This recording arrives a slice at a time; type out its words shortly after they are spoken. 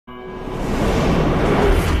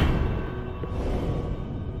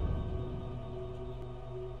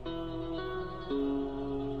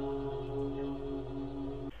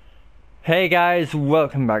Hey guys,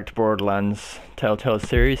 welcome back to Borderlands Telltale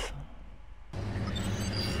series.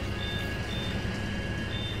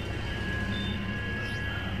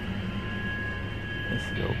 This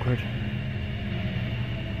is awkward.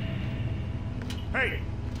 Hey,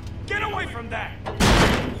 get away from that!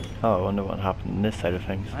 Oh, I wonder what happened on this side of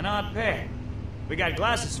things. An odd pair. We got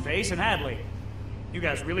Glass's face and Hadley. You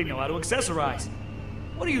guys really know how to accessorize.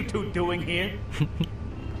 What are you two doing here?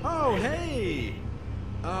 Oh, hey!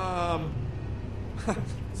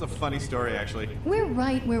 It's a funny story, actually. We're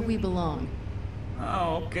right where we belong.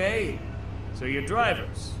 Oh, okay. So you're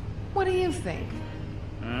drivers. What do you think?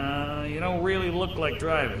 You don't really look like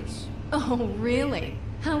drivers. Oh, really?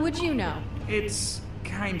 How would you know? It's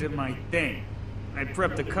kind of my thing. I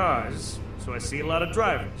prep the cars, so I see a lot of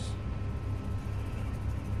drivers.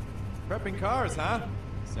 Prepping cars, huh?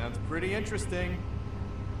 Sounds pretty interesting.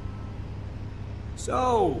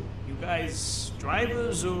 So, you guys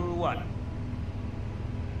drivers or what?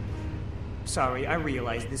 Sorry, I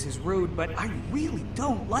realize this is rude, but I really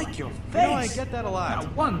don't like your face. You know, I get that a lot.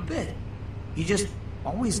 Not one bit. You just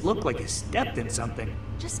always look like you stepped in something.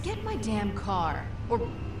 Just get my damn car.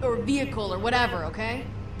 Or vehicle or whatever, okay?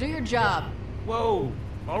 Do your job. Whoa,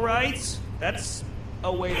 alright. That's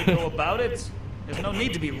a way to go about it. There's no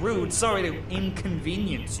need to be rude. Sorry to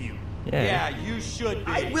inconvenience you. Yeah, you should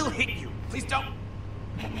be. I will hit you. Please don't.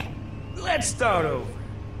 Let's start over.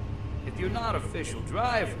 If you're not official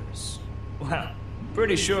drivers, well, I'm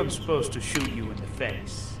pretty sure I'm supposed to shoot you in the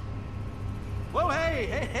face. Whoa,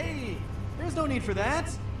 hey! There's no need for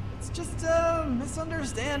that. It's just a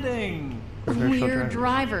misunderstanding. We're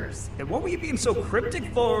drivers. And what were you being so cryptic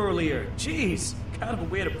for earlier? Jeez, kind of a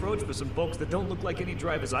weird approach for some folks that don't look like any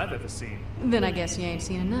drivers I've ever seen. Then I guess you ain't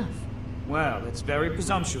seen enough. Wow, that's very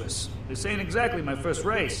presumptuous. This ain't exactly my first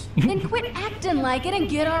race. Then quit acting like it and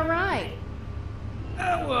get our ride.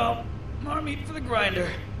 Ah, well, more meat for the grinder.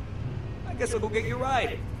 I guess I'll go get your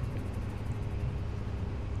ride.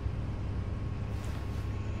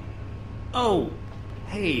 Oh,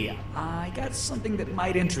 hey, I got something that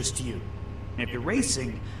might interest you. If you're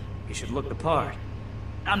racing, you should look the part.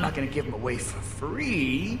 I'm not gonna give them away for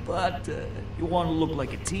free, but you want to look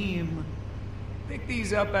like a team. Pick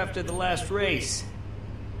these up after the last race.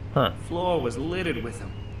 Huh. The floor was littered with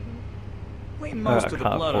them. Clean I most of the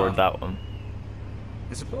can't blood afford off. that one.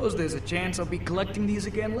 I suppose there's a chance I'll be collecting these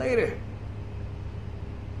again later.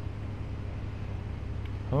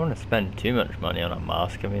 I don't want to spend too much money on a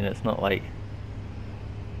mask. I mean, it's not like...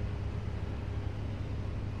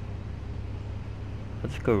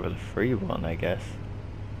 Let's go with a free one, I guess.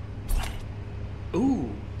 Ooh,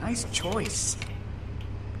 nice choice.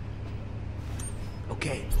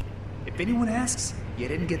 Okay, if anyone asks, you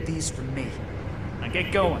didn't get these from me. Now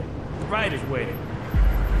get going. The ride is waiting.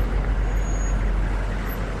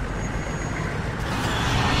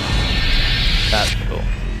 That's cool.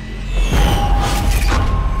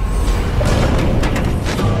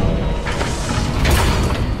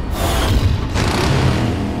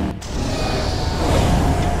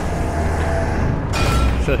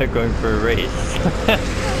 So they're going for a race.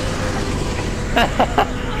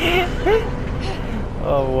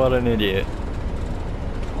 Oh, what an idiot.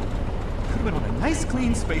 We're on a nice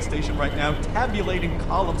clean space station right now, tabulating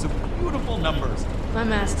columns of beautiful numbers. My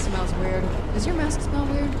mask smells weird. Does your mask smell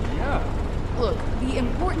weird? Yeah. Look, the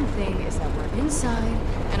important thing is that we're inside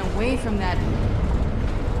and away from that...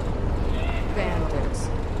 bandits.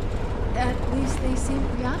 At least they seem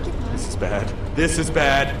preoccupied. This is bad. This is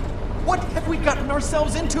bad. What have we gotten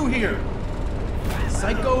ourselves into here?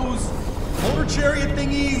 Psychos? Motor chariot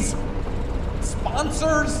thingies?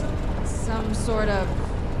 Sponsors? Some sort of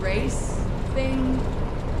race thing,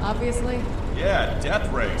 obviously. Yeah,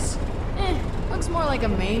 death race. Looks more like a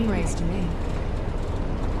main race to me.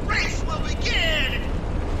 Race will begin!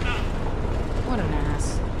 What an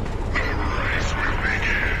ass. The race will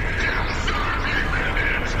begin in 30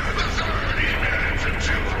 minutes. 30 minutes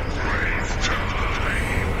until race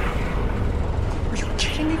time. Are you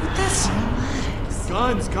kidding me with this?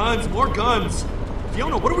 Guns, more guns.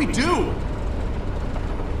 Fiona, what do we do?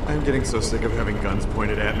 I'm getting so sick of having guns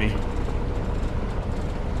pointed at me.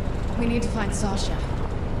 We need to find Sasha.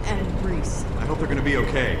 And Reese. I hope they're gonna be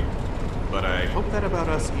okay. But I hope that about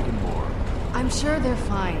us even more. I'm sure they're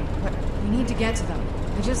fine, but we need to get to them.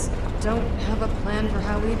 I just don't have a plan for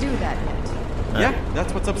how we do that yet. Yeah,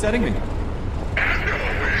 that's what's upsetting me. And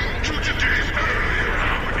owing to today's earlier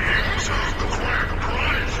happenings, the grand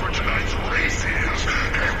prize for tonight's race is a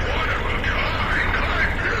one-of-a-kind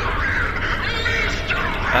Hyperion Mr.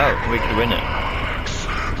 Oh, we could win it. Box.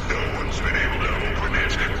 No one's been able to open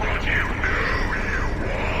it, but you know you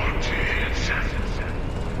want it.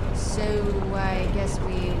 So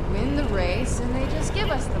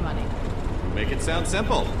us the money. Make it sound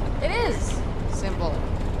simple. It is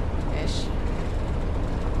simple-ish.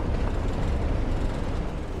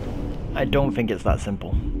 I don't think it's that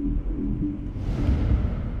simple.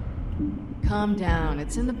 Calm down,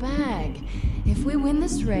 it's in the bag. If we win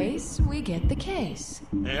this race, we get the case.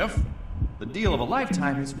 If? The deal of a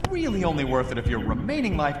lifetime is really only worth it if your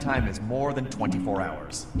remaining lifetime is more than 24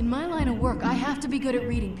 hours. In my line of work, I have to be good at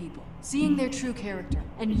reading people, seeing their true character.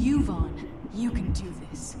 And you, Vaughn, you can do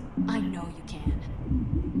this. I know you can.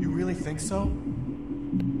 You really think so?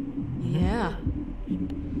 Yeah.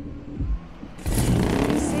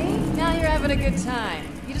 See? Now you're having a good time.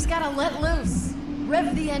 You just gotta let loose.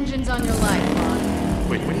 Rev the engines on your life, Vaughn.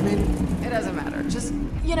 Wait, what do you mean? It doesn't matter. Just,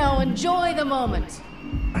 enjoy the moment.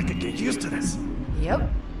 I could get used to this. Yep.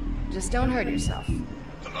 Just don't hurt yourself.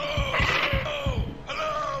 Hello?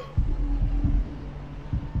 Hello?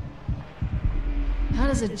 How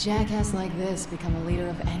does a jackass like this become a leader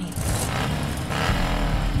of anything?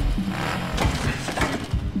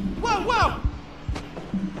 Whoa, whoa!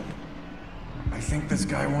 I think this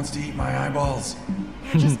guy wants to eat my eyeballs.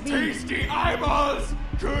 Just be... Tasty eyeballs!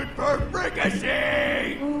 Good for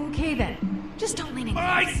fricassee! Okay then. Just don't lean in.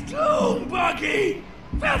 My spoon buggy!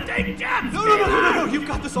 Filthy death! No, you've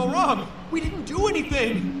got this all wrong. We didn't do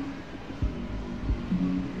anything.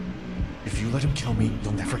 If you let him kill me,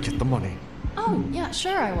 you'll never get the money. Oh, yeah,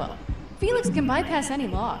 sure I will. Felix can bypass any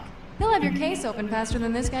lock. He'll have your case open faster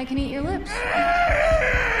than this guy can eat your lips.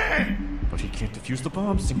 But he can't defuse the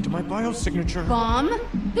bomb synced to my biosignature. Bomb?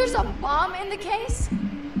 There's a bomb in the case?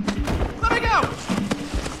 Let me go!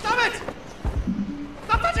 Stop it!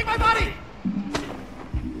 Stop touching my body!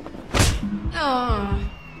 Oh.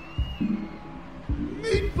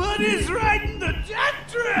 Meat buddy's riding the death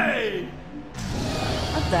train!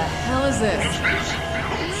 What the hell is this?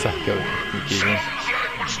 Psycho. Confusing.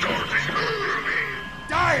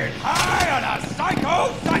 Dying high on a psycho!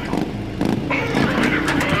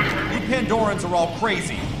 You Pandorans are all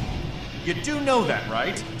crazy. You do know that,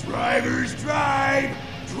 right? Drivers drive!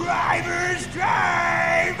 Drivers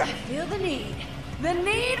drive! I feel the need. The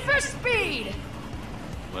need for speed!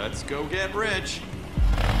 Let's go get rich.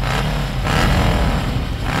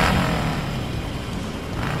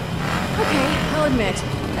 Okay, I'll admit,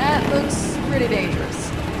 that looks pretty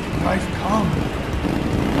dangerous. Life come.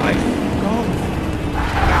 Life go.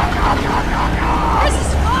 This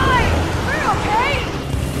is fine! We're okay!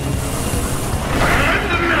 And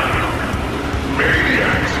now,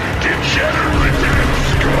 maniacs, degenerates, and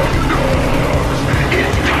scumdogs,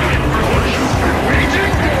 it's time for what you've been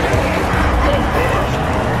waiting for! The first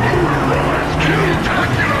motorized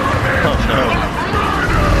kill-tacular event of murder!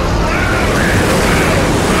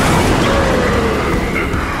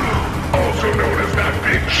 Also known as that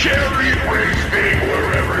big chariot race thing where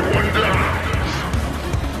everyone dies.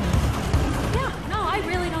 Yeah, no, I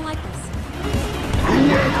really don't like this.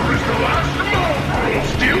 Whoever is the last mongrel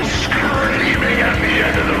still screaming at the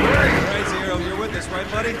end of the race. All right, Zero, you're with us, right,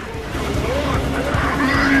 buddy?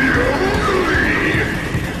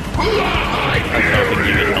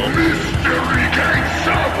 Mystery case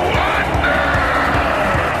of wonder!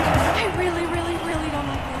 I really don't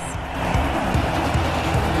like this.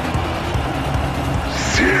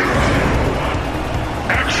 Zero!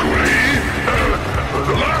 Actually,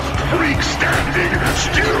 the last freak standing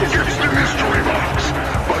still gets the mystery box.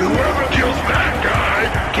 But whoever kills that guy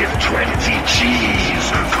gets 20 G's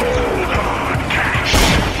cold hard cash.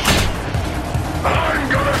 I'm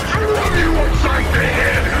gonna throw you upside the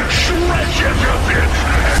head, shred you to bits,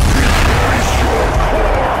 and disgrace your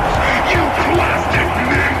corpse, you plastic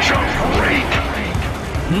ninja freak!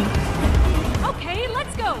 Okay,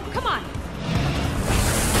 let's go. Come on.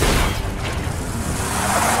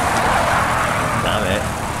 Damn it.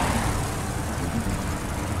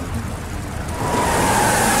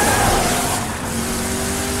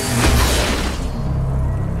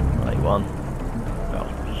 Right, one. Well,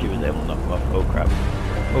 she was able to knock him off. Oh crap.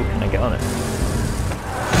 Oh, can I get on it?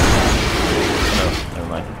 No, never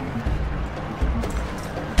mind.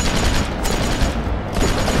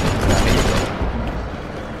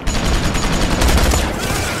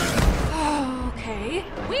 Okay,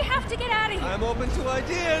 we have to get out of here. I'm open to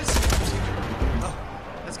ideas. Oh,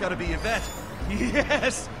 that's gotta be Yvette.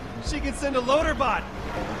 Yes! She can send a loader bot.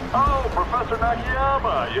 Oh, Professor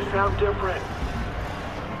Nakayama, you sound different.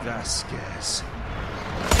 Vasquez.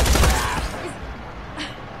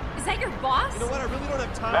 Is that your boss? You know what? I really don't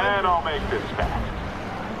have time. And I'll make this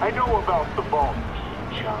fast. I know about the vault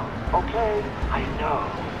key, John. Okay, I know.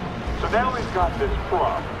 So now we've got this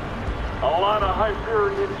problem. A lot of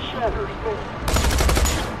Hyperion cheddar things.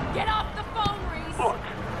 Get off the phone, Reese. Look,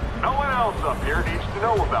 no one else up here needs to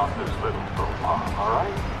know about this little faux pas,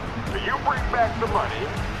 alright? So you bring back the money,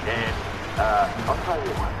 and, I'll tell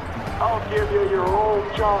you what. I'll give you your old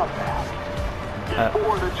job back.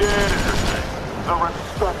 Before the janitor thing. The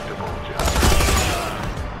respectable job.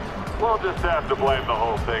 We'll just have to blame the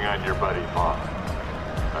whole thing on your buddy Vaughn.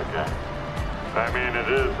 Okay? I mean, it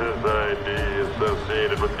is his ID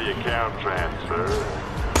associated with the account transfer.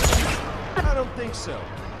 I don't think so.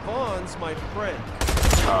 Vaughn's my friend.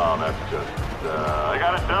 Oh, that's just, I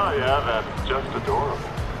gotta tell you, that's just adorable.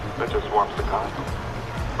 That just warms the cockle.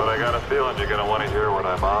 But I got a feeling you're gonna want to hear what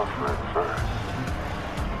I'm offering first.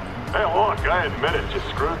 Hey, look, I admit it, you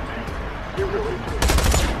screwed me. You really did.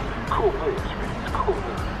 Cool news, Reeds, cool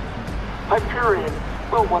news. Hyperion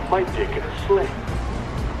will want my dick in a sling.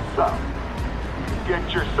 So, get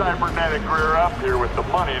your cybernetic rear up here with the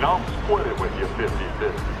money and I'll split it with you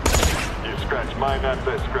 50-50. You scratch my nuts,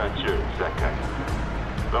 I scratch yours, that kind of thing.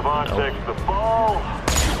 Devon takes the ball,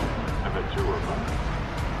 and the two of us.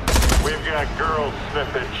 We've got girls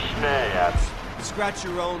sniffing schnee at us. Scratch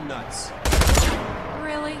your own nuts.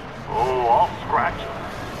 Really? Oh, I'll scratch them.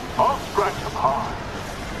 I'll scratch them hard.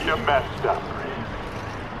 You messed up, Reed.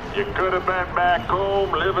 You could have been back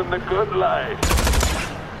home living the good life.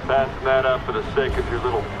 Passing that up for the sake of your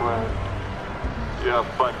little friend. You have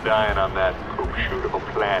fun dying on that poop shoot of a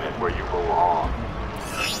planet where you belong.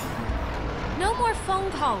 No more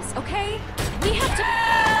phone calls, okay? We have to...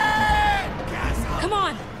 Come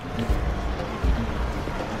on.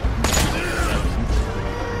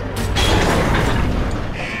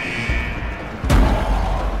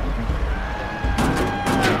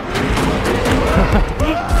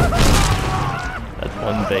 That's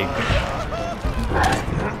one big.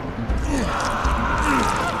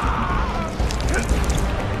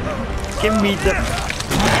 Give me the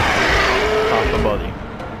half the body.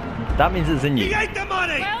 That means it's in you. He ate the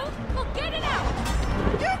money! Well, we'll get it out.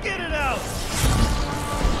 You get it out!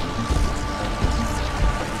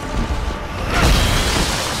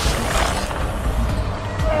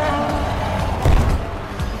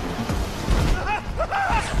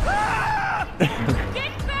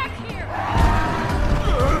 Get back here.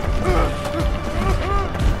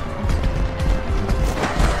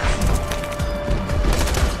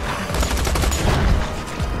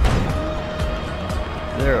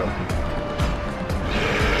 Zero.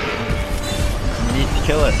 You need to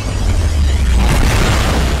kill it.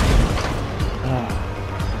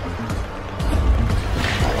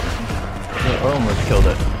 Yeah, I almost killed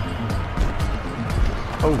it.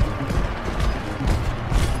 Oh.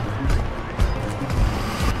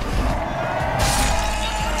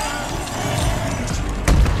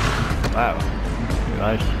 Wow. You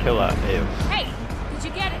managed to kill that, ew. Hey, did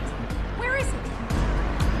you get it? Where is it?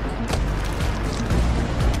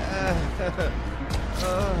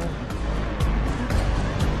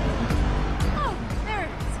 Oh, there it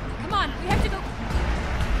is. Come on, we have to go.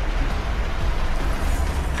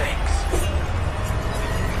 Thanks.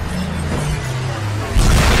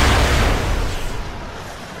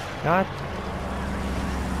 God.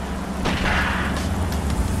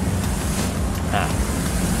 Ah.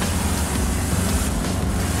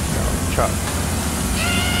 No, truck.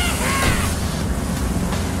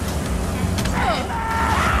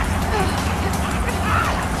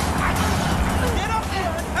 Get up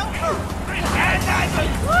there and help her! And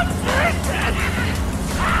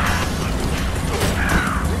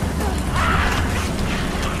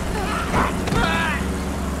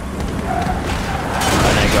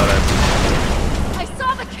I got it. I saw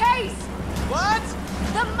the case. What?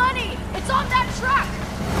 The money. It's on that truck.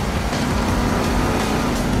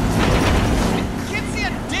 Can't see a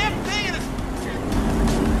damn thing in this.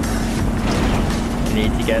 You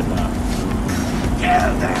need to get that.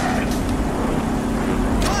 Kill them!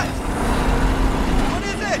 What? What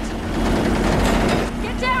is it?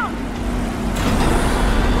 Get down.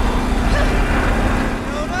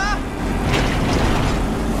 Nona?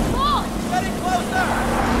 Fall. Getting closer!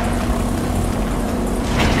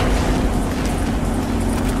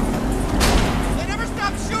 They never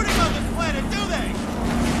stop shooting on this planet, do they?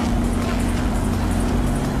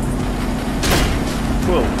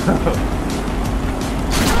 Cool.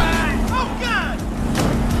 Oh, God!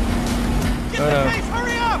 Get Oh, the no. base,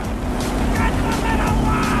 hurry up! Get the middle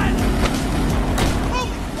one!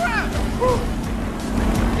 Holy crap!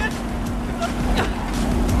 Get the...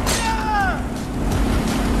 Yeah!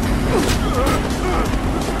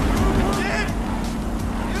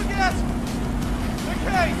 Did you get the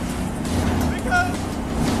case? Because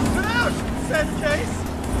without said case,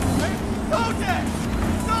 I'm so dead!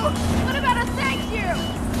 So... What about a thank you?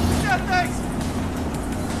 Yeah, thanks!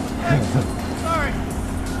 Thanks! Sorry.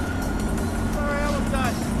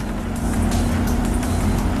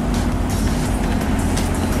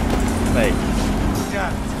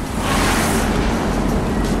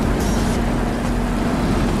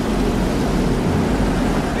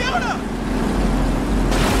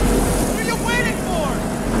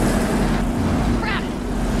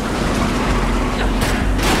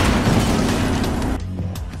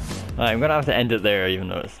 I'm gonna have to end it there, even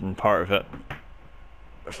though it's been part of it.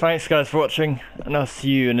 Thanks guys for watching, and I'll see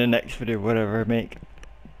you in the next video, whatever I make.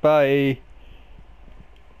 Bye!